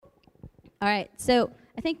All right, so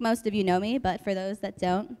I think most of you know me, but for those that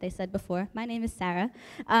don't, they said before, my name is Sara.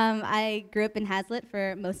 I grew up in Hazlitt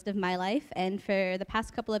for most of my life, and for the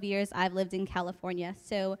past couple of years, I've lived in California.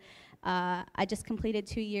 So I just completed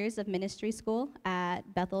 2 years of ministry school at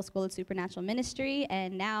Bethel School of Supernatural Ministry,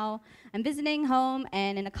 and now I'm visiting home,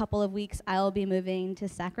 and in a couple of weeks, I'll be moving to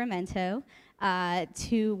Sacramento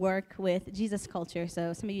to work with Jesus Culture.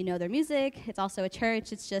 So some of you know their music. It's also a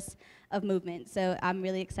church. It's just of movement. So I'm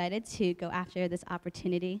really excited to go after this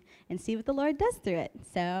opportunity and see what the Lord does through it.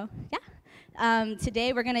 So yeah.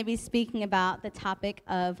 Today we're going to be speaking about the topic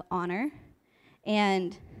of honor.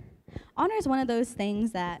 And honor is one of those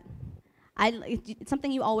things that it's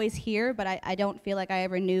something you always hear, but I don't feel like I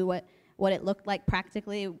ever knew what it looked like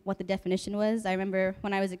practically, what the definition was. I remember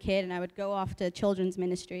when I was a kid and I would go off to children's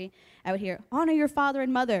ministry, I would hear, honor your father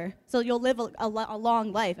and mother so you'll live a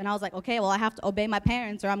long life. And I was like, okay, well, I have to obey my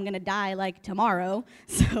parents or I'm going to die like tomorrow.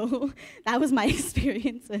 So that was my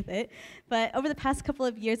experience with it. But over the past couple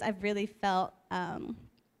of years, I've really felt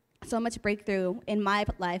so much breakthrough in my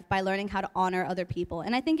life by learning how to honor other people.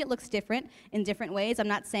 And I think it looks different in different ways. I'm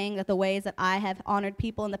not saying that the ways that I have honored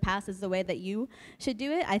people in the past is the way that you should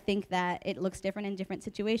do it. I think that it looks different in different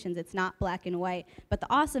situations. It's not black and white. But the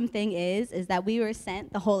awesome thing is that we were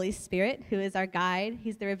sent the Holy Spirit, who is our guide.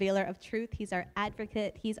 He's the revealer of truth. He's our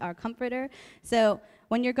advocate. He's our comforter. So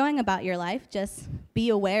when you're going about your life, just be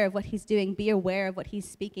aware of what he's doing. Be aware of what he's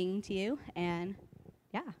speaking to you. And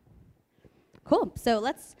yeah. Cool. So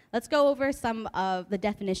let's go over some of the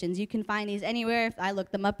definitions. You can find these anywhere. If I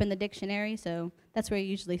look them up in the dictionary, so that's where you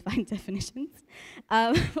usually find definitions.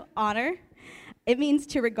 Honor, it means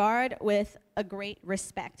to regard with a great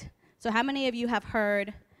respect. So how many of you have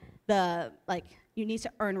heard you need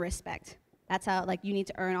to earn respect? That's how you need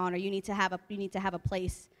to earn honor. You need to have a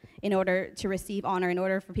place in order to receive honor. In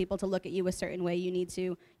order for people to look at you a certain way, you need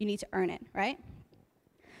to earn it, right?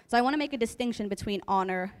 So I want to make a distinction between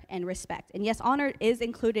honor and respect. And yes, honor is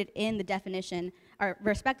included in the definition, or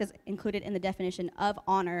respect is included in the definition of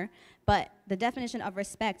honor, but the definition of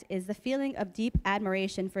respect is the feeling of deep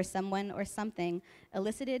admiration for someone or something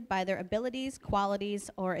elicited by their abilities, qualities,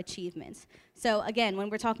 or achievements. So again, when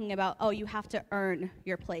we're talking about, you have to earn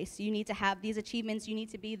your place, you need to have these achievements, you need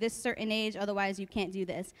to be this certain age, otherwise you can't do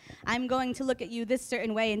this. I'm going to look at you this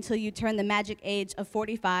certain way until you turn the magic age of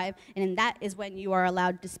 45, and that is when you are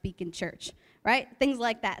allowed to speak in church, right? Things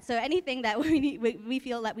like that. So anything that we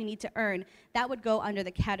feel that we need to earn, that would go under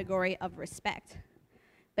the category of respect.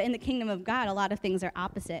 But in the kingdom of God, a lot of things are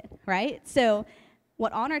opposite, right? So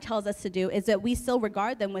what honor tells us to do is that we still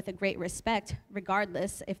regard them with a great respect,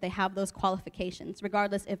 regardless if they have those qualifications,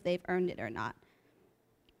 regardless if they've earned it or not.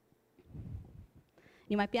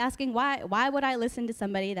 You might be asking, why would I listen to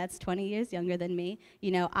somebody that's 20 years younger than me?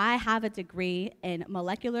 You know, I have a degree in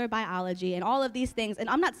molecular biology and all of these things, and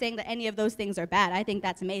I'm not saying that any of those things are bad. I think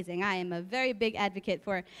that's amazing. I am a very big advocate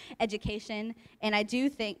for education, and I do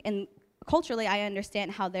think, and culturally I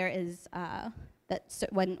understand how there is,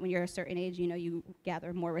 when you're a certain age, you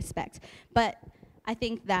gather more respect. But I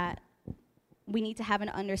think that we need to have an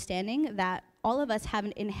understanding that all of us have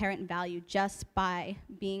an inherent value just by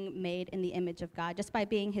being made in the image of God, just by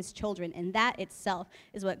being his children, and that itself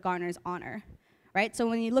is what garners honor, right? So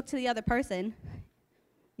when you look to the other person,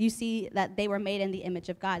 you see that they were made in the image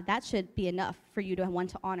of God. That should be enough for you to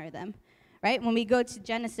want to honor them, right? When we go to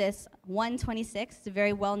Genesis 1:26, it's a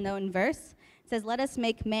very well-known verse. It says, let us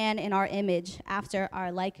make man in our image after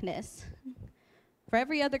our likeness. For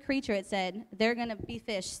every other creature, it said, they're going to be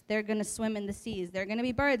fish, they're going to swim in the seas, they're going to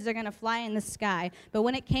be birds, they're going to fly in the sky. But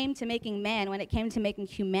when it came to making man, when it came to making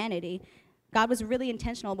humanity, God was really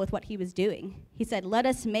intentional with what he was doing. He said, let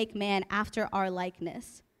us make man after our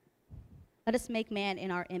likeness. Let us make man in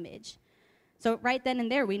our image. So right then and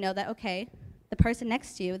there, we know that, okay, the person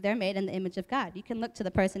next to you, they're made in the image of God. You can look to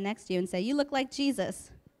the person next to you and say, you look like Jesus.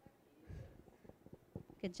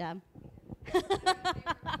 Good job.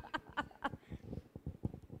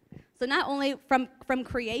 So not only from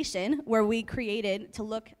creation, where we created to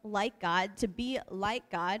look like God, to be like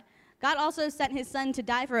God, God also sent his son to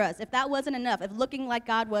die for us. If that wasn't enough, if looking like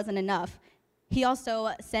God wasn't enough, he also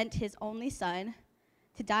sent his only son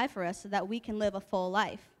to die for us so that we can live a full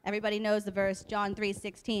life. Everybody knows the verse, John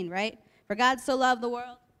 3:16, right? For God so loved the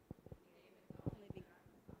world.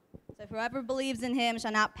 So whoever believes in him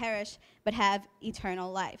shall not perish, but have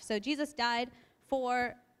eternal life. So Jesus died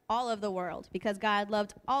for all of the world, because God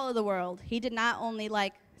loved all of the world. He did not only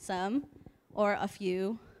like some or a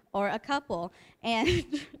few or a couple. And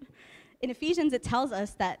in Ephesians, it tells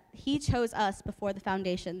us that he chose us before the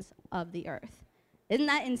foundations of the earth. Isn't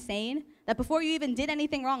that insane? That before you even did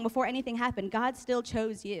anything wrong, before anything happened, God still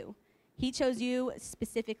chose you. He chose you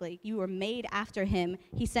specifically. You were made after him.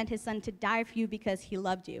 He sent his son to die for you because he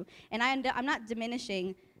loved you. And I'm not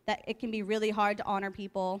diminishing that it can be really hard to honor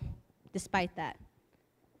people despite that.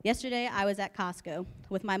 Yesterday, I was at Costco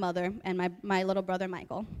with my mother and my little brother,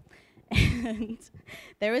 Michael. And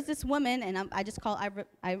there was this woman, and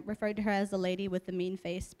I referred to her as the lady with the mean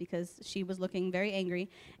face because she was looking very angry.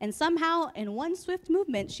 And somehow, in one swift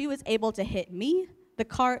movement, she was able to hit me, the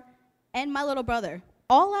cart, and my little brother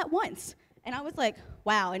all at once. And I was like,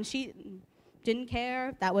 wow. And she didn't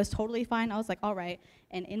care. That was totally fine. I was like, all right.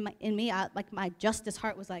 And in me, my justice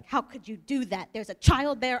heart was like, how could you do that? There's a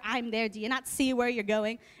child there. I'm there. Do you not see where you're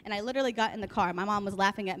going? And I literally got in the car. My mom was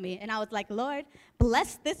laughing at me. And I was like, Lord,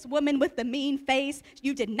 bless this woman with the mean face.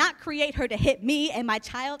 You did not create her to hit me and my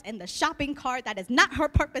child in the shopping cart. That is not her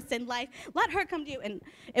purpose in life. Let her come to you. And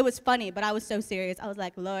it was funny, but I was so serious. I was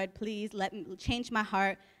like, Lord, please let me change my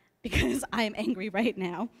heart because I am angry right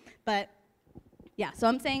now. But yeah, so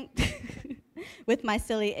I'm saying with my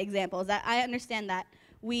silly examples that I understand that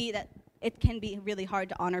it can be really hard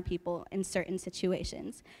to honor people in certain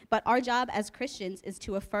situations. But our job as Christians is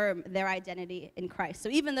to affirm their identity in Christ. So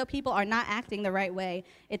even though people are not acting the right way,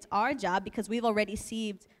 it's our job because we've already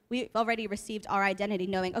received our identity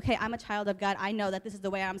knowing, okay, I'm a child of God. I know that this is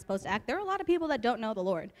the way I'm supposed to act. There are a lot of people that don't know the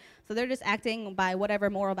Lord. So they're just acting by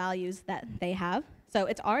whatever moral values that they have. So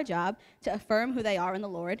it's our job to affirm who they are in the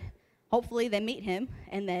Lord. Hopefully they meet him,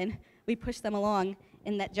 and then we push them along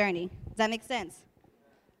in that journey. Does that make sense?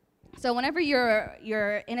 So whenever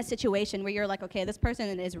you're in a situation where you're like, okay, this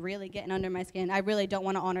person is really getting under my skin. I really don't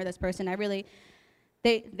want to honor this person.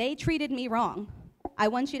 They treated me wrong. I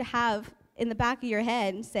want you to have in the back of your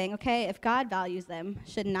head saying, okay, if God values them,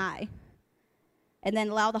 shouldn't I? And then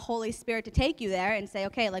allow the Holy Spirit to take you there and say,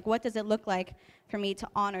 okay, like what does it look like for me to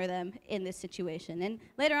honor them in this situation? And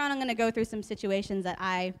later on, I'm going to go through some situations that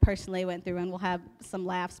I personally went through, and we'll have some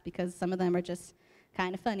laughs because some of them are just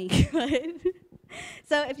kind of funny.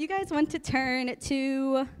 So if you guys want to turn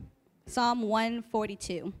to Psalm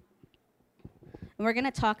 142, and we're going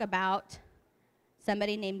to talk about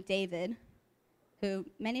somebody named David, who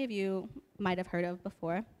many of you might have heard of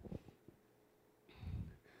before.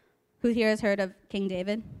 Who here has heard of King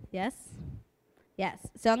David? Yes? Yes.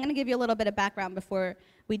 So I'm going to give you a little bit of background before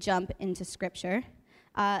we jump into Scripture.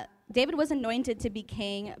 David was anointed to be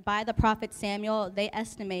king by the prophet Samuel. They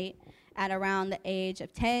estimate at around the age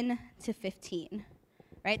of 10 to 15,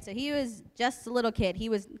 right? So he was just a little kid. He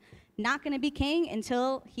was not going to be king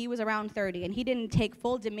until he was around 30, and he didn't take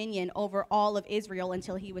full dominion over all of Israel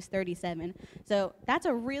until he was 37. So that's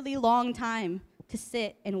a really long time to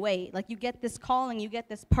sit and wait. Like, you get this calling, you get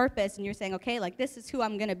this purpose, and you're saying, okay, like, this is who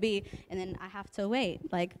I'm going to be, and then I have to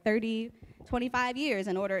wait, like, 25 years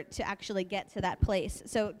in order to actually get to that place.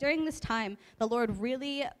 So during this time, the Lord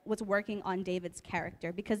really was working on David's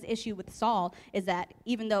character, because the issue with Saul is that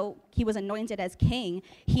even though he was anointed as king,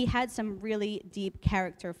 he had some really deep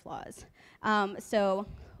character flaws. So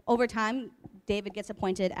over time, David gets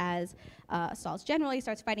appointed as Saul's general. He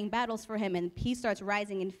starts fighting battles for him, and he starts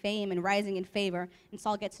rising in fame and rising in favor, and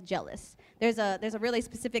Saul gets jealous. There's a really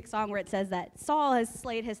specific song where it says that Saul has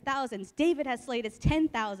slayed his thousands, David has slayed his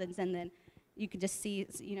 10,000s, and then you could just see,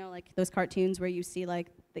 you know, like those cartoons where you see like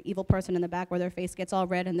the evil person in the back where their face gets all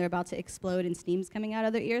red and they're about to explode and steam's coming out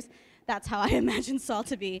of their ears. That's how I imagine Saul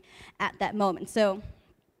to be at that moment. So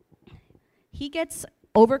he gets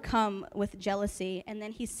overcome with jealousy, and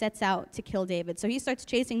then he sets out to kill David. So he starts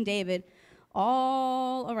chasing David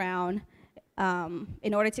all around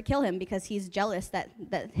in order to kill him, because he's jealous that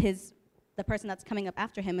the person that's coming up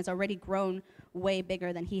after him has already grown way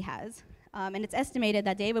bigger than he has. And it's estimated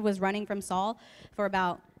that David was running from Saul for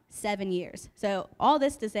about 7 years. So all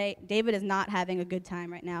this to say, David is not having a good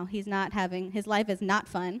time right now. His life is not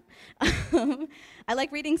fun. I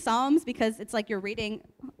like reading Psalms because it's like you're reading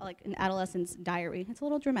like an adolescent's diary. It's a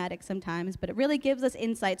little dramatic sometimes, but it really gives us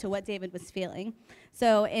insight to what David was feeling.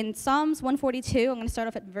 So in Psalms 142, I'm going to start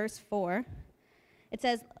off at verse 4. It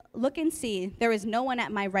says, "Look and see, there is no one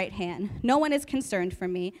at my right hand. No one is concerned for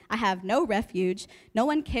me. I have no refuge. No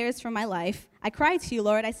one cares for my life. I cry to you,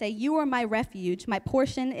 Lord. I say, you are my refuge, my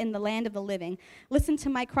portion in the land of the living. Listen to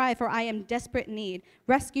my cry, for I am desperate need.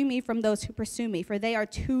 Rescue me from those who pursue me, for they are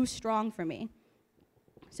too strong for me."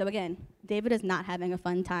 So again, David is not having a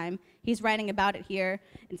fun time. He's writing about it here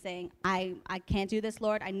and saying, I can't do this,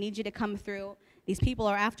 Lord. I need you to come through. These people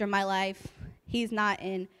are after my life. He's not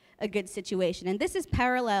in a good situation. And this is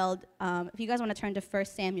paralleled, if you guys want to turn to 1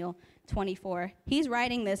 Samuel 24. He's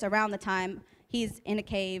writing this around the time he's in a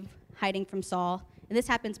cave hiding from Saul. And this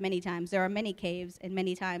happens many times. There are many caves and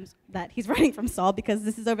many times that he's running from Saul, because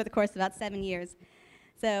this is over the course of about 7 years.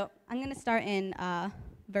 So I'm going to start in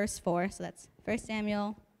verse 4. So that's 1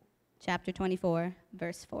 Samuel chapter 24,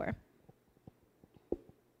 verse 4.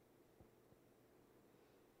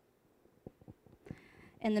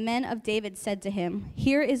 And the men of David said to him,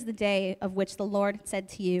 "Here is the day of which the Lord said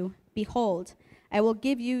to you, Behold, I will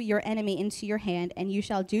give you your enemy into your hand, and you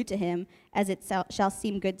shall do to him as it shall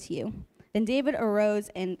seem good to you." Then David arose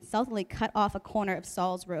and stealthily cut off a corner of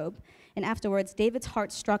Saul's robe. And afterwards David's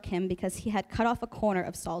heart struck him because he had cut off a corner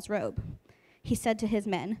of Saul's robe. He said to his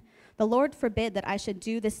men, "The Lord forbid that I should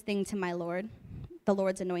do this thing to my Lord, the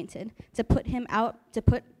Lord's anointed, to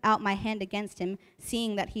put out my hand against him,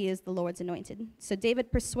 seeing that he is the Lord's anointed." So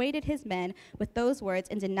David persuaded his men with those words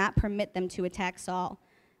and did not permit them to attack Saul.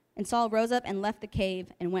 And Saul rose up and left the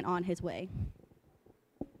cave and went on his way.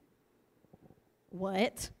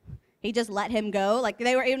 What? He just let him go? Like,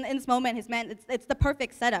 they were in this moment, his men, it's the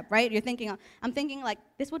perfect setup, right? I'm thinking, like,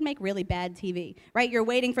 this would make really bad TV, right? You're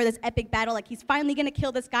waiting for this epic battle, like, he's finally going to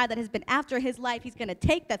kill this guy that has been after his life. He's going to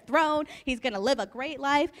take the throne. He's going to live a great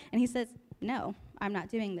life. And he says, "No, I'm not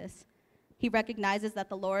doing this." He recognizes that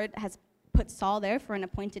the Lord has put Saul there for an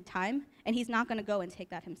appointed time, and he's not going to go and take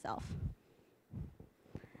that himself.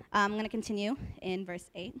 I'm going to continue in verse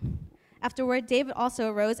 8. Afterward, David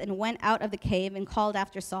also arose and went out of the cave and called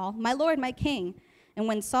after Saul, "My lord, my king." And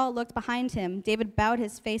when Saul looked behind him, David bowed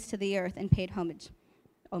his face to the earth and paid homage,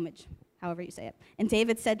 however you say it. And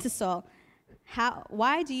David said to Saul,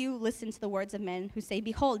 "Why do you listen to the words of men who say,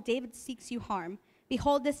 'Behold, David seeks you harm'?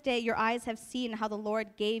 Behold, this day your eyes have seen how the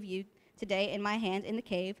Lord gave you today in my hand in the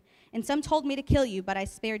cave. And some told me to kill you, but I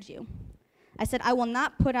spared you. I said, I will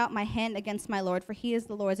not put out my hand against my Lord, for he is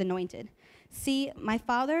the Lord's anointed. See, my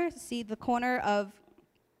father, see the corner of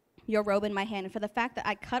your robe in my hand. And for the fact that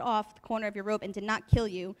I cut off the corner of your robe and did not kill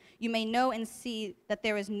you, you may know and see that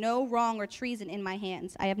there is no wrong or treason in my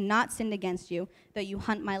hands. I have not sinned against you, though you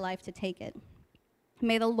hunt my life to take it.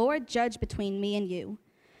 May the Lord judge between me and you.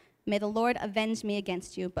 May the Lord avenge me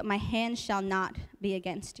against you, but my hand shall not be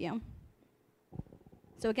against you."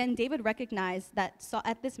 So again, David recognized that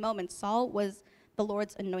at this moment, Saul was the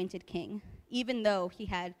Lord's anointed king, even though he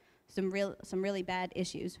had some really bad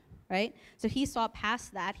issues, right? So he saw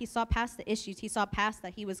past that. He saw past the issues. He saw past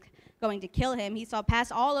that he was going to kill him. He saw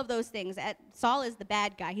past all of those things. Saul is the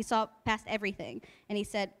bad guy. He saw past everything. And he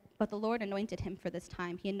said, but the Lord anointed him for this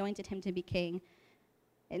time. He anointed him to be king.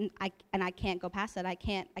 And I can't go past that. I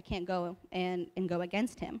can't go and go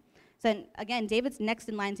against him. So again, David's next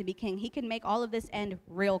in line to be king. He can make all of this end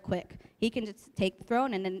real quick. He can just take the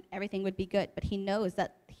throne and then everything would be good. But he knows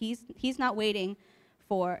that he's not waiting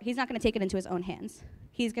he's not going to take it into his own hands.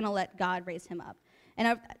 He's going to let God raise him up.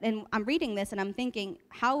 And I'm reading this and I'm thinking,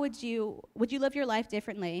 how would you live your life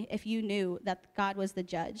differently if you knew that God was the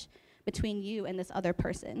judge between you and this other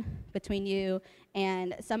person, between you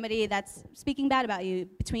and somebody that's speaking bad about you,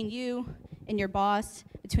 between you and your boss,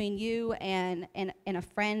 between you and a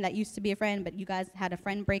friend that used to be a friend, but you guys had a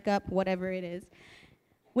friend breakup, whatever it is?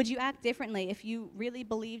 Would you act differently if you really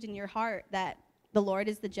believed in your heart that the Lord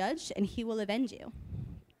is the judge and he will avenge you?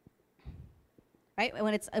 Right?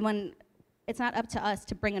 When it's not up to us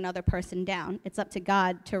to bring another person down, it's up to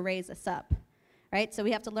God to raise us up. Right? So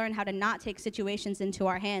we have to learn how to not take situations into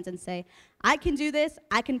our hands and say, I can do this,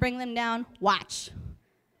 I can bring them down, watch.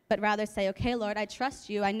 But rather say, okay, Lord, I trust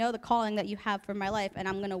you. I know the calling that you have for my life, and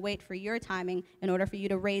I'm going to wait for your timing in order for you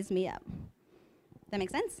to raise me up. Does that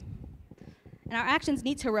make sense? And our actions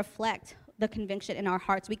need to reflect the conviction in our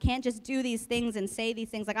hearts. We can't just do these things and say these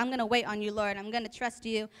things like, I'm going to wait on you, Lord. I'm going to trust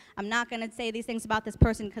you. I'm not going to say these things about this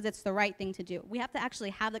person because it's the right thing to do. We have to actually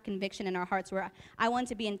have the conviction in our hearts where I want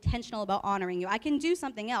to be intentional about honoring you. I can do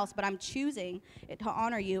something else, but I'm choosing to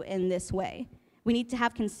honor you in this way. We need to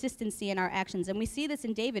have consistency in our actions. And we see this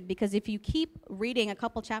in David because if you keep reading a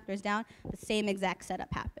couple chapters down, the same exact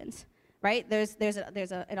setup happens. Right? There's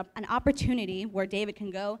an opportunity where David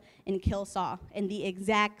can go and kill Saul, and the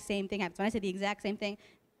exact same thing happens. When I say the exact same thing,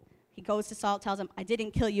 he goes to Saul, tells him, I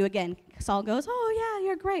didn't kill you again. Saul goes, oh yeah,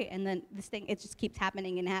 you're great. And then this thing, it just keeps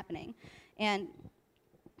happening and happening. And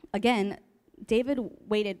again, David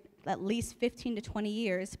waited at least 15 to 20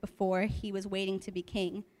 years before he was waiting to be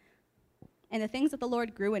king. And the things that the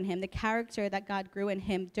Lord grew in him, the character that God grew in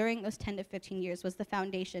him during those 10 to 15 years was the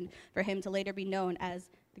foundation for him to later be known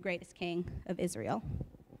as the greatest king of Israel.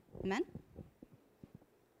 Amen?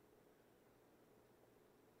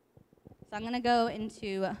 So I'm going to go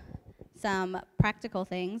into some practical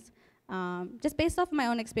things, just based off of my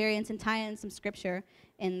own experience and tie in some scripture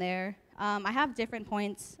in there. I have different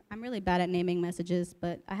points. I'm really bad at naming messages,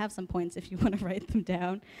 but I have some points if you want to write them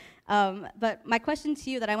down. But my question to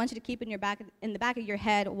you that I want you to keep in the back of your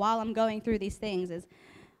head while I'm going through these things is,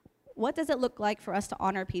 what does it look like for us to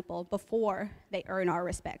honor people before they earn our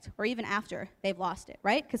respect, or even after they've lost it,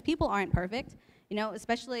 right? Because people aren't perfect, you know,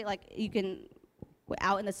 especially like you can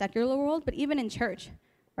out in the secular world, but even in church,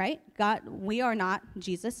 right? God, we are not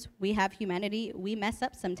Jesus. We have humanity. We mess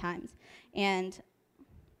up sometimes. And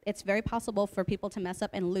it's very possible for people to mess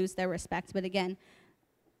up and lose their respect. But again,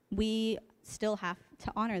 we still have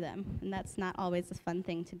to honor them, and that's not always a fun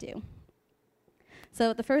thing to do.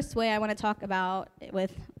 So the first way I want to talk about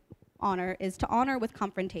with honor is to honor with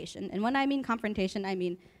confrontation. And when I mean confrontation, I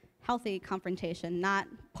mean healthy confrontation, not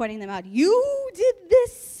pointing them out. You did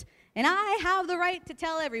this, and I have the right to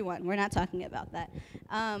tell everyone. We're not talking about that.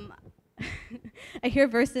 I hear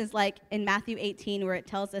verses like in Matthew 18 where it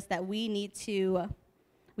tells us that we need to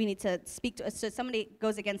speak to us. So if somebody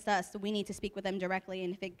goes against us, so we need to speak with them directly,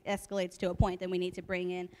 and if it escalates to a point, then we need to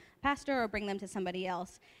bring in a pastor or bring them to somebody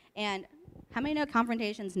else. And how many know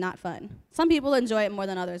confrontation's not fun? Some people enjoy it more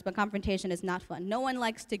than others, but confrontation is not fun. No one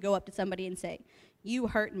likes to go up to somebody and say, you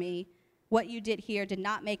hurt me. What you did here did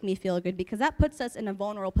not make me feel good, because that puts us in a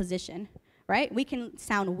vulnerable position, right? We can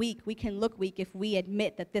sound weak. We can look weak if we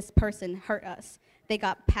admit that this person hurt us. They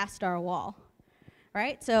got past our wall,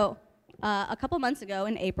 right? So a couple months ago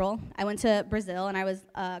in April, I went to Brazil, and I was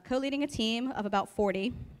co-leading a team of about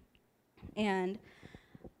 40, and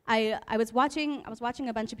I was watching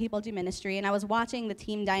a bunch of people do ministry, and I was watching the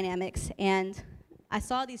team dynamics, and I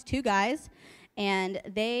saw these two guys, and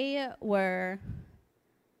they were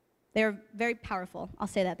very powerful. I'll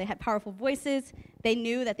say that. They had powerful voices. They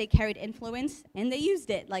knew that they carried influence, and they used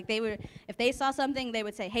it. Like if they saw something, they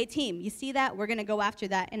would say, hey, team, you see that? We're going to go after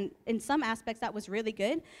that. And in some aspects, that was really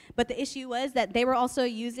good. But the issue was that they were also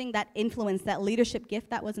using that influence, that leadership gift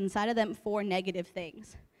that was inside of them for negative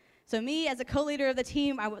things. So me, as a co-leader of the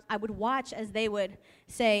team, I would watch as they would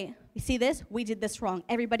say, you see this? We did this wrong.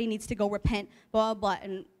 Everybody needs to go repent, blah, blah, blah.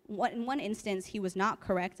 And in one instance, he was not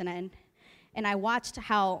correct, and I watched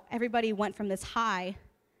how everybody went from this high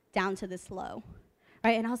down to this low,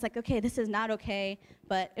 right? And I was like, okay, this is not okay,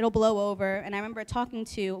 but it'll blow over. And I remember talking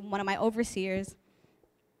to one of my overseers,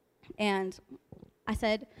 and I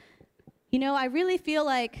said, you know, I really feel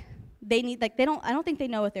like I don't think they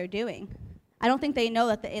know what they're doing. I don't think they know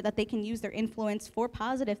that they can use their influence for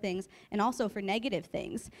positive things and also for negative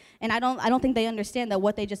things. And I don't think they understand that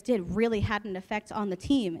what they just did really had an effect on the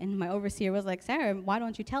team. And my overseer was like, Sarah, why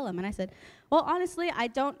don't you tell him? And I said, well, honestly,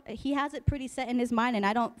 he has it pretty set in his mind, and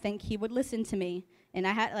I don't think he would listen to me. And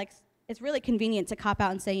it's really convenient to cop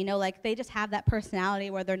out and say, you know, like, they just have that personality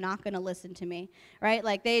where they're not going to listen to me, right?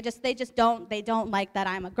 Like, they don't like that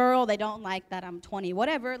I'm a girl. They don't like that I'm 20,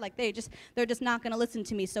 whatever. Like, they're just not going to listen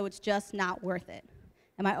to me, so it's just not worth it.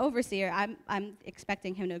 And my overseer, I'm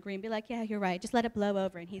expecting him to agree and be like, yeah, you're right. Just let it blow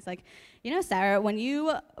over. And he's like, you know, Sarah, when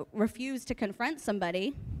you refuse to confront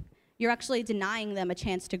somebody, you're actually denying them a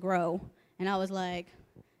chance to grow. And I was like,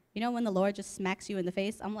 you know, when the Lord just smacks you in the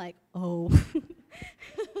face, I'm like, oh.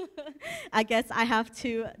 I guess I have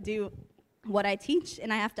to do what I teach,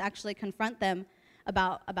 and I have to actually confront them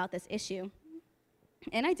about this issue.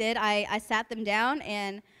 And I did. I sat them down,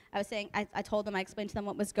 and I told them, I explained to them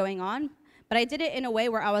what was going on, but I did it in a way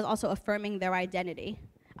where I was also affirming their identity.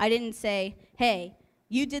 I didn't say, hey,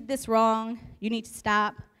 you did this wrong, you need to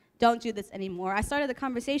stop, don't do this anymore. I started the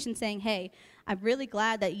conversation saying, hey, I'm really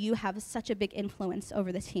glad that you have such a big influence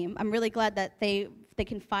over the team. I'm really glad that they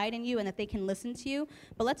confide in you and that they can listen to you.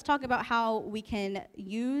 But let's talk about how we can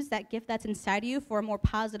use that gift that's inside of you for a more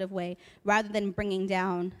positive way rather than bringing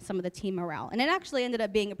down some of the team morale. And it actually ended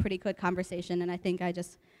up being a pretty good conversation, and I think I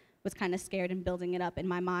just was kind of scared and building it up in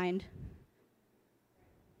my mind.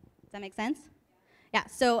 Does that make sense? Yeah,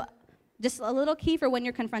 so just a little key for when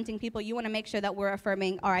you're confronting people, you want to make sure that we're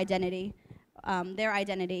affirming our identity, their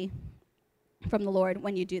identity from the Lord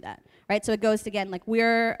when you do that, right? So it goes again, like,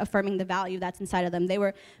 we're affirming the value that's inside of them. They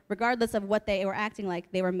were, regardless of what they were acting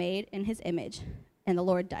like, they were made in his image, and the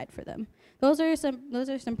Lord died for them. Those are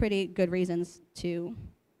some pretty good reasons to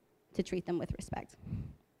treat them with respect.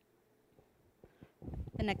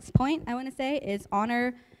 The next point I want to say is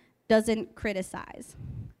honor doesn't criticize.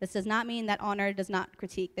 This does not mean that honor does not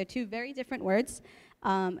critique. They're two very different words.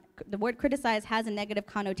 The word criticize has a negative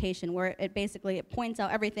connotation where it points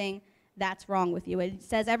out everything that's wrong with you. It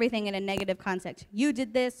says everything in a negative context. You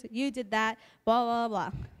did this, you did that, blah, blah,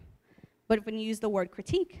 blah. But when you use the word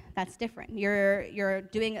critique, that's different. You're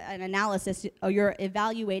doing an analysis, or you're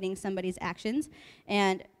evaluating somebody's actions,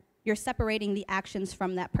 and you're separating the actions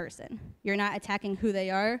from that person. You're not attacking who they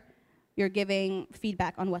are. You're giving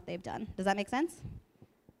feedback on what they've done. Does that make sense?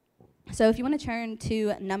 So if you want to turn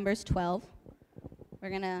to Numbers 12, we're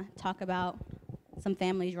going to talk about some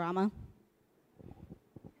family drama.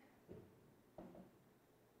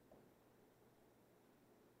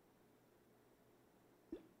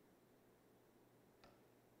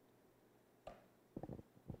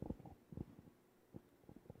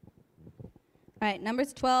 All right,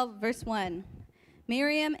 Numbers 12, verse 1.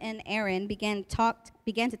 Miriam and Aaron began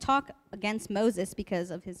to talk against Moses because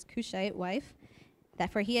of his Cushite wife,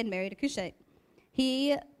 for he had married a Cushite.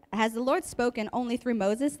 Has the Lord spoken only through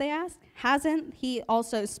Moses, they asked? Hasn't he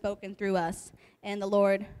also spoken through us? And the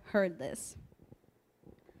Lord heard this.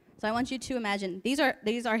 So I want you to imagine, these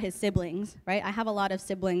are his siblings, right? I have a lot of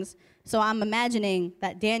siblings. So I'm imagining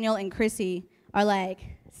that Daniel and Chrissy are like,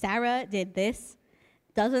 Sarah did this.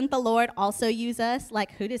 Doesn't the Lord also use us?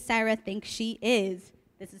 Like, who does Sarah think she is?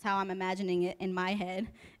 This is how I'm imagining it in my head.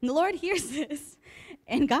 And the Lord hears this.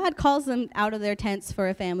 And God calls them out of their tents for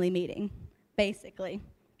a family meeting, basically.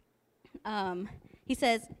 He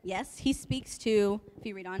says, yes, he speaks to, if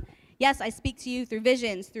you read on, yes, I speak to you through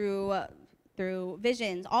visions, through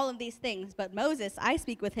visions, all of these things. But Moses, I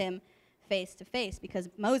speak with him face to face because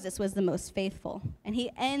Moses was the most faithful. And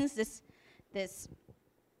he ends this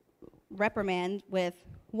reprimand with,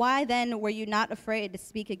 why then were you not afraid to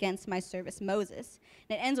speak against my servant Moses?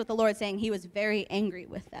 And it ends with the Lord saying he was very angry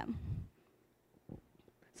with them.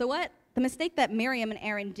 So the mistake that Miriam and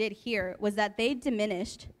Aaron did here was that they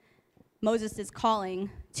diminished Moses' calling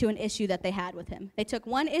to an issue that they had with him. They took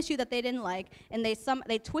one issue that they didn't like, and they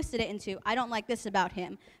twisted it into, I don't like this about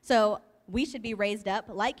him. So we should be raised up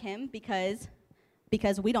like him because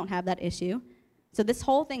we don't have that issue. So this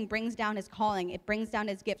whole thing brings down his calling, it brings down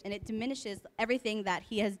his gift, and it diminishes everything that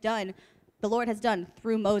he has done, the Lord has done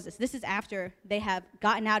through Moses. This is after they have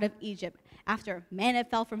gotten out of Egypt, after manna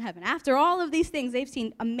fell from heaven. After all of these things, they've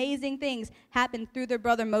seen amazing things happen through their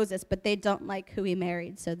brother Moses, but they don't like who he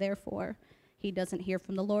married. So therefore, he doesn't hear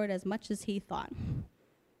from the Lord as much as he thought.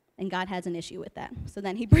 And God has an issue with that. So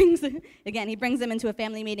then he brings them into a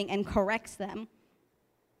family meeting and corrects them.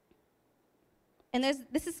 And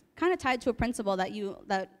this is kind of tied to a principle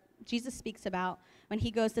that Jesus speaks about when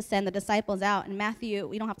he goes to send the disciples out. In Matthew,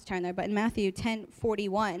 we don't have to turn there, but in Matthew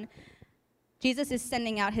 10:41, Jesus is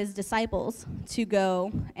sending out his disciples to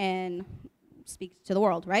go and speak to the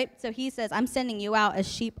world, right? So he says, I'm sending you out as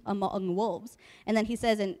sheep among wolves. And then he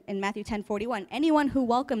says in Matthew 10:41, anyone who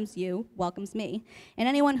welcomes you welcomes me. And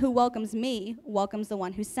anyone who welcomes me welcomes the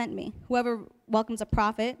one who sent me. Whoever welcomes a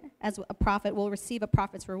prophet as a prophet will receive a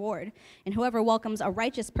prophet's reward. And whoever welcomes a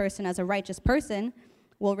righteous person as a righteous person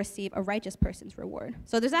will receive a righteous person's reward.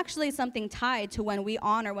 So there's actually something tied to when we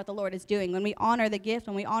honor what the Lord is doing. When we honor the gift,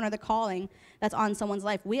 when we honor the calling that's on someone's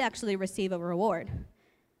life, we actually receive a reward.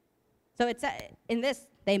 So it's in this,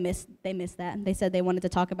 they missed that. They said they wanted to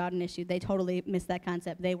talk about an issue. They totally missed that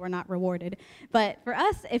concept. They were not rewarded. But for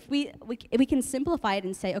us, if we can simplify it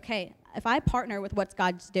and say, okay, if I partner with what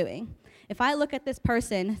God's doing, if I look at this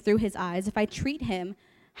person through his eyes, if I treat him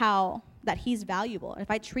how that he's valuable,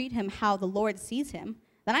 if I treat him how the Lord sees him,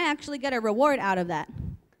 then I actually get a reward out of that.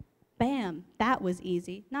 Bam, that was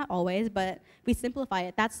easy. Not always, but if we simplify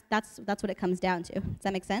it, that's what it comes down to. Does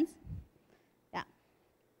that make sense? Yeah.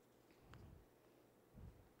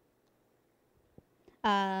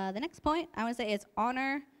 The next point I want to say is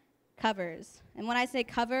honor covers. And when I say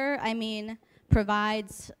cover, I mean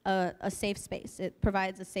provides a safe space. It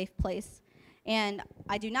provides a safe place. And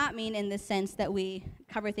I do not mean in this sense that we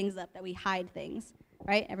cover things up, that we hide things,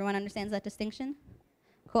 right? Everyone understands that distinction?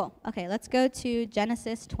 Cool. Okay, let's go to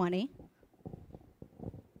Genesis 20.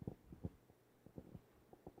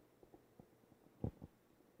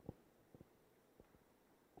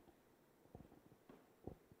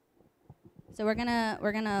 So we're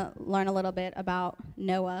gonna learn a little bit about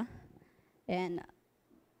Noah, and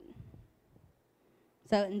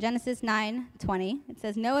so in Genesis 9:20 it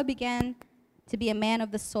says Noah began to be a man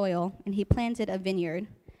of the soil, and he planted a vineyard.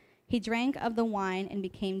 He drank of the wine and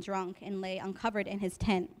became drunk and lay uncovered in his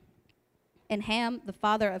tent. And Ham, the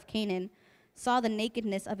father of Canaan, saw the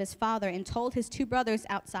nakedness of his father and told his two brothers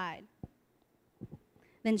outside.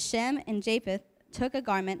 Then Shem and Japheth took a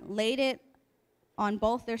garment, laid it on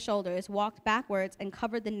both their shoulders, walked backwards, and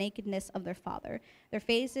covered the nakedness of their father. Their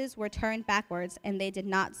faces were turned backwards, and they did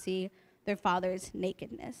not see their father's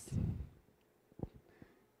nakedness.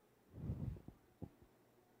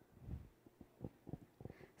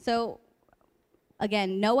 So,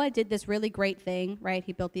 again, Noah did this really great thing, right?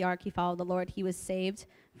 He built the ark, he followed the Lord, he was saved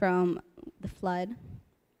from the flood.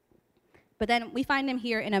 But then we find him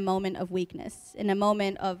here in a moment of weakness, in a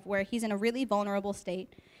moment of where he's in a really vulnerable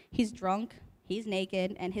state. He's drunk, he's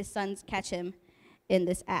naked, and his sons catch him in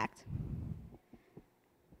this act.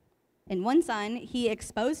 And one son, he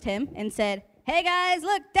exposed him and said, hey guys,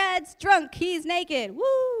 look, Dad's drunk, he's naked,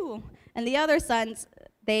 woo! And the other sons,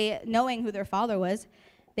 they, knowing who their father was,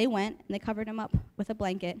 they went and they covered him up with a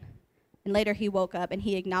blanket. And later he woke up and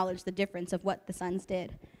he acknowledged the difference of what the sons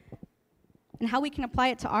did. and how we can apply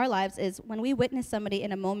it to our lives is when we witness somebody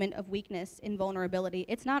in a moment of weakness, in vulnerability,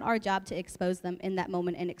 it's not our job to expose them in that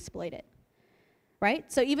moment and exploit it, right?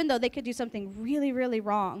 So even though they could do something really, really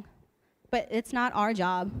wrong, but it's not our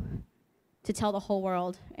job to tell the whole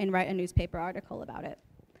world and write a newspaper article about it.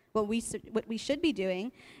 What we should be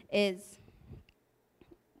doing is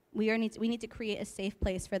we need to create a safe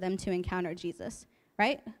place for them to encounter Jesus,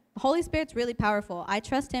 right? The Holy Spirit's really powerful. I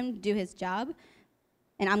trust him to do his job,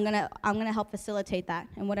 and I'm gonna help facilitate that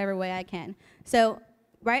in whatever way I can. So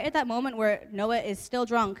right at that moment where Noah is still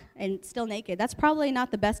drunk and still naked, that's probably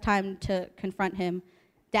not the best time to confront him.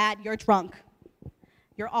 Dad, you're drunk.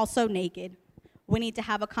 You're also naked. We need to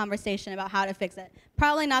have a conversation about how to fix it.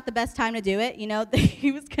 Probably not the best time to do it. You know,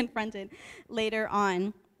 he was confronted later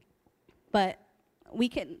on. But we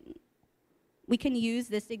can use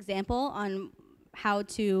this example on how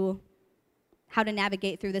to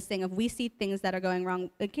navigate through this thing. If we see things that are going wrong,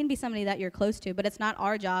 it can be somebody that you're close to, but it's not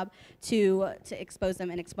our job to expose them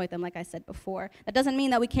and exploit them, like I said before. That doesn't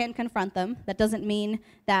mean that we can't confront them. That doesn't mean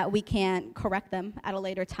that we can't correct them at a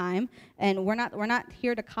later time. And we're not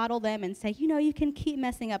here to coddle them and say, you know, you can keep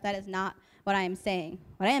messing up. That is not what I am saying.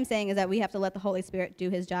 What I am saying is that we have to let the Holy Spirit do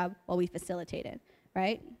his job while we facilitate it,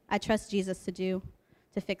 right? I trust Jesus to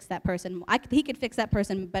fix that person. He could fix that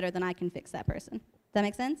person better than I can fix that person. Does that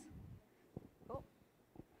make sense?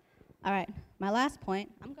 All right, my last point.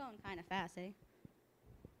 I'm going kind of fast, eh?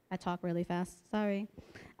 I talk really fast, sorry.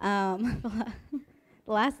 The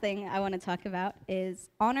last thing I want to talk about is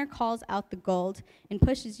honor calls out the gold and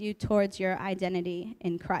pushes you towards your identity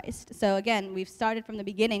in Christ. So again, we've started from the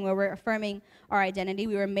beginning where we're affirming our identity.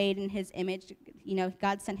 We were made in his image. You know,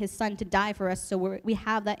 God sent his son to die for us, so we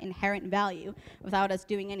have that inherent value without us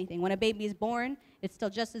doing anything. When a baby is born, it's still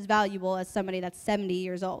just as valuable as somebody that's 70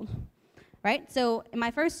 years old. Right? So in my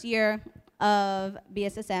first year of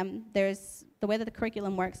BSSM, the way that the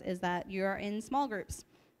curriculum works is that you're in small groups.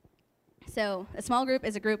 So a small group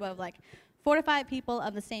is a group of like 4 to 5 people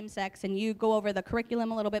of the same sex, and you go over the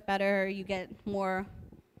curriculum a little bit better. You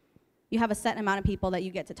have a set amount of people that you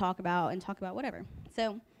get to talk about whatever.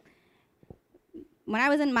 So when I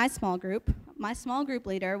was in my small group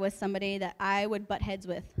leader was somebody that I would butt heads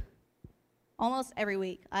with almost every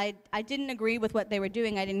week. I didn't agree with what they were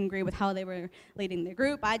doing. I didn't agree with how they were leading the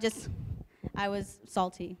group. I was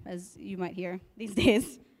salty, as you might hear these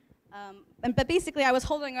days. But basically, I was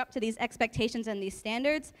holding up to these expectations and these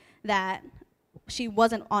standards that she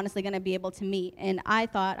wasn't honestly going to be able to meet. And I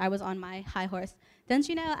thought I was on my high horse. Don't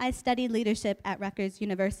you know I studied leadership at Rutgers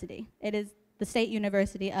University? It is the State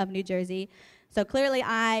University of New Jersey. So clearly,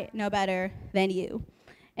 I know better than you.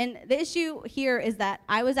 And the issue here is that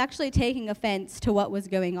I was actually taking offense to what was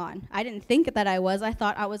going on. I didn't think that I was. I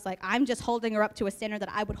thought I was like, I'm just holding her up to a standard that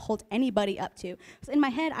I would hold anybody up to. So in my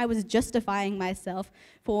head, I was justifying myself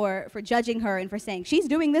for judging her and for saying, she's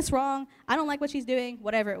doing this wrong, I don't like what she's doing,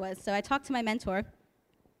 whatever it was. So I talked to my mentor,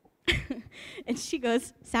 and she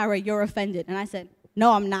goes, Sarah, you're offended. And I said,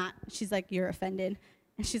 no, I'm not. She's like, you're offended.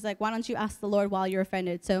 And she's like, why don't you ask the Lord while you're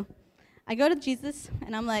offended? So I go to Jesus,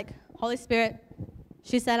 and I'm like, Holy Spirit,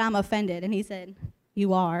 she said, I'm offended. And he said,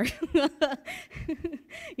 you are. You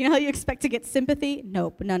know how you expect to get sympathy?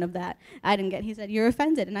 Nope, none of that. I didn't get. He said, you're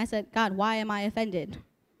offended. And I said, God, why am I offended? And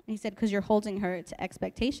he said, because you're holding her to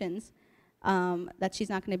expectations that she's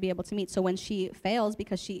not going to be able to meet. So when she fails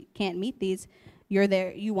because she can't meet these, you're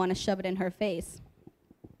there, you want to shove it in her face.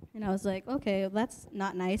 And I was like, okay, well, that's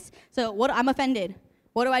not nice. So I'm offended.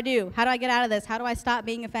 What do I do? How do I get out of this? How do I stop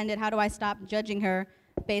being offended? How do I stop judging her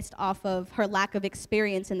based off of her lack of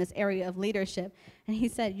experience in this area of leadership? And he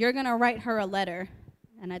said, you're going to write her a letter.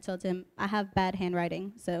 And I told him, I have bad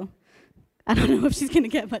handwriting, so I don't know if she's going to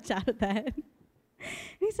get much out of that. And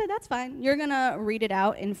he said, that's fine. You're going to read it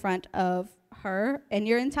out in front of her and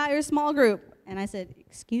your entire small group. And I said,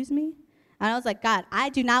 excuse me? And I was like, God, I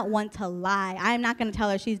do not want to lie. I'm not going to tell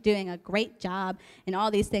her she's doing a great job and all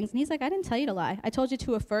these things. And he's like, I didn't tell you to lie. I told you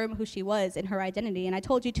to affirm who she was in her identity, and I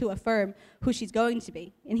told you to affirm who she's going to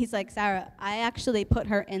be. And he's like, Sarah, I actually put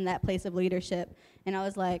her in that place of leadership. And I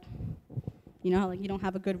was like, you know, like you don't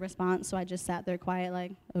have a good response, so I just sat there quiet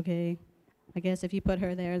like, okay, I guess if you put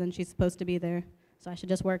her there, then she's supposed to be there, so I should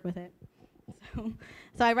just work with it.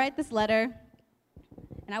 So I write this letter.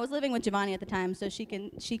 And I was living with Giovanni at the time, so she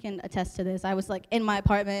can attest to this. I was like in my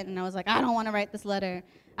apartment, and I was like, I don't want to write this letter.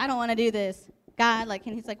 I don't want to do this. God, like,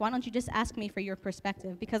 and he's like, why don't you just ask me for your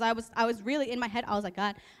perspective? Because I was really in my head. I was like,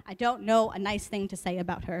 God, I don't know a nice thing to say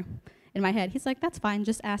about her. In my head, he's like, that's fine,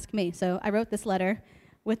 just ask me. So I wrote this letter.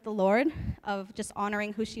 with the Lord, of just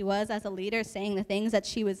honoring who she was as a leader, saying the things that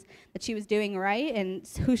she was doing right, and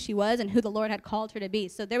who she was and who the Lord had called her to be.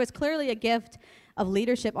 So there was clearly a gift of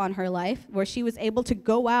leadership on her life where she was able to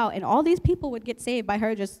go out, and all these people would get saved by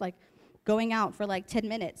her just like going out for like 10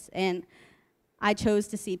 minutes. And I chose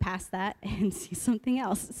to see past that and see something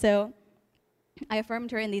else. So I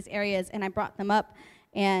affirmed her in these areas, and I brought them up,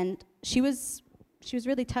 and she was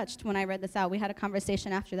really touched when I read this out. We had a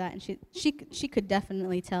conversation after that, and she could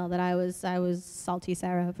definitely tell that I was salty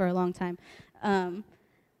Sarah for a long time.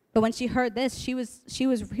 But when she heard this, she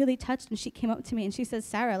was really touched, and she came up to me and she says,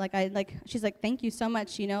 Sarah, she's like, thank you so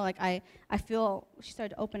much. I feel, she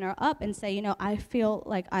started to open her up and say, I feel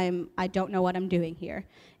like I don't know what I'm doing here.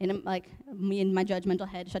 And I'm like, me and my judgmental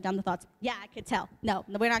head shut down the thoughts. Yeah, I could tell. No,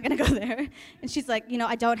 we're not gonna go there. And she's like,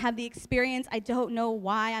 I don't have the experience. I don't know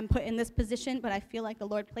why I'm put in this position, but I feel like the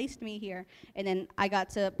Lord placed me here. And then I got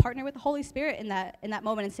to partner with the Holy Spirit in that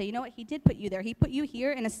moment and say, you know what, He did put you there. He put you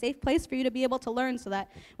here in a safe place for you to be able to learn, so that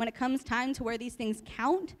when it comes time to where these things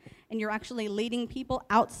count and you're actually leading people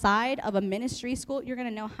outside of a ministry school, you're gonna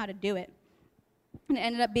know how to do it. And it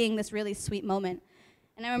ended up being this really sweet moment.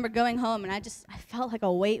 And I remember going home, and I felt like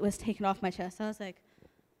a weight was taken off my chest. I was like,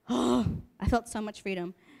 oh, I felt so much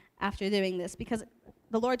freedom after doing this, because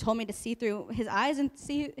the Lord told me to see through His eyes and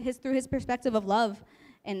see through His perspective of love,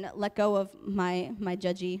 and let go of my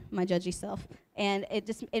judgy self. And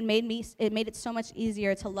it made it so much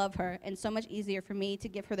easier to love her, and so much easier for me to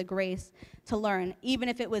give her the grace to learn, even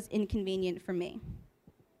if it was inconvenient for me.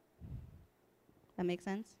 That makes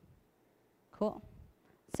sense? Cool.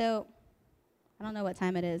 So I don't know what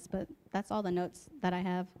time it is, but that's all the notes that I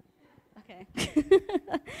have. Okay.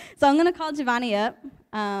 So I'm going to call Giovanni up.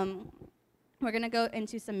 We're going to go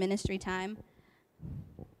into some ministry time.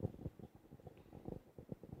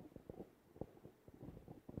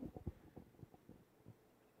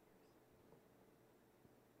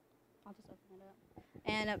 I'll just open it up.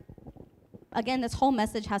 And again, this whole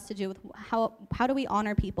message has to do with how do we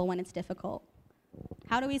honor people when it's difficult?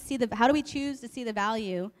 How do we choose to see the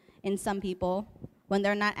value in some people when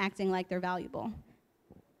they're not acting like they're valuable?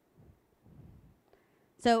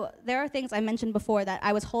 So there are things I mentioned before that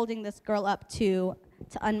I was holding this girl up to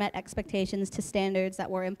unmet expectations, to standards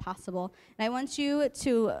that were impossible. And I want you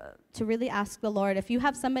to really ask the Lord, if you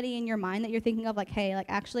have somebody in your mind that you're thinking of, like, hey, like,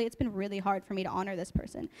 actually, it's been really hard for me to honor this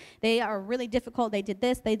person. They are really difficult. They did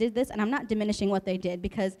this, and I'm not diminishing what they did,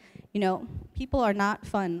 because, people are not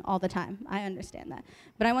fun all the time. I understand that.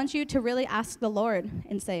 But I want you to really ask the Lord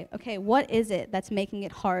and say, okay, what is it that's making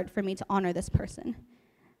it hard for me to honor this person?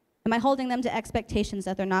 Am I holding them to expectations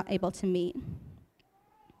that they're not able to meet?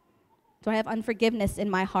 Do I have unforgiveness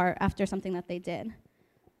in my heart after something that they did?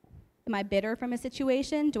 Am I bitter from a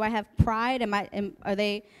situation? Do I have pride? Is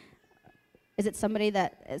it somebody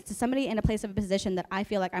in a place of a position that I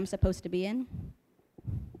feel like I'm supposed to be in?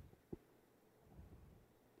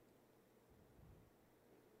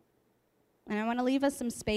 And I want to leave us some space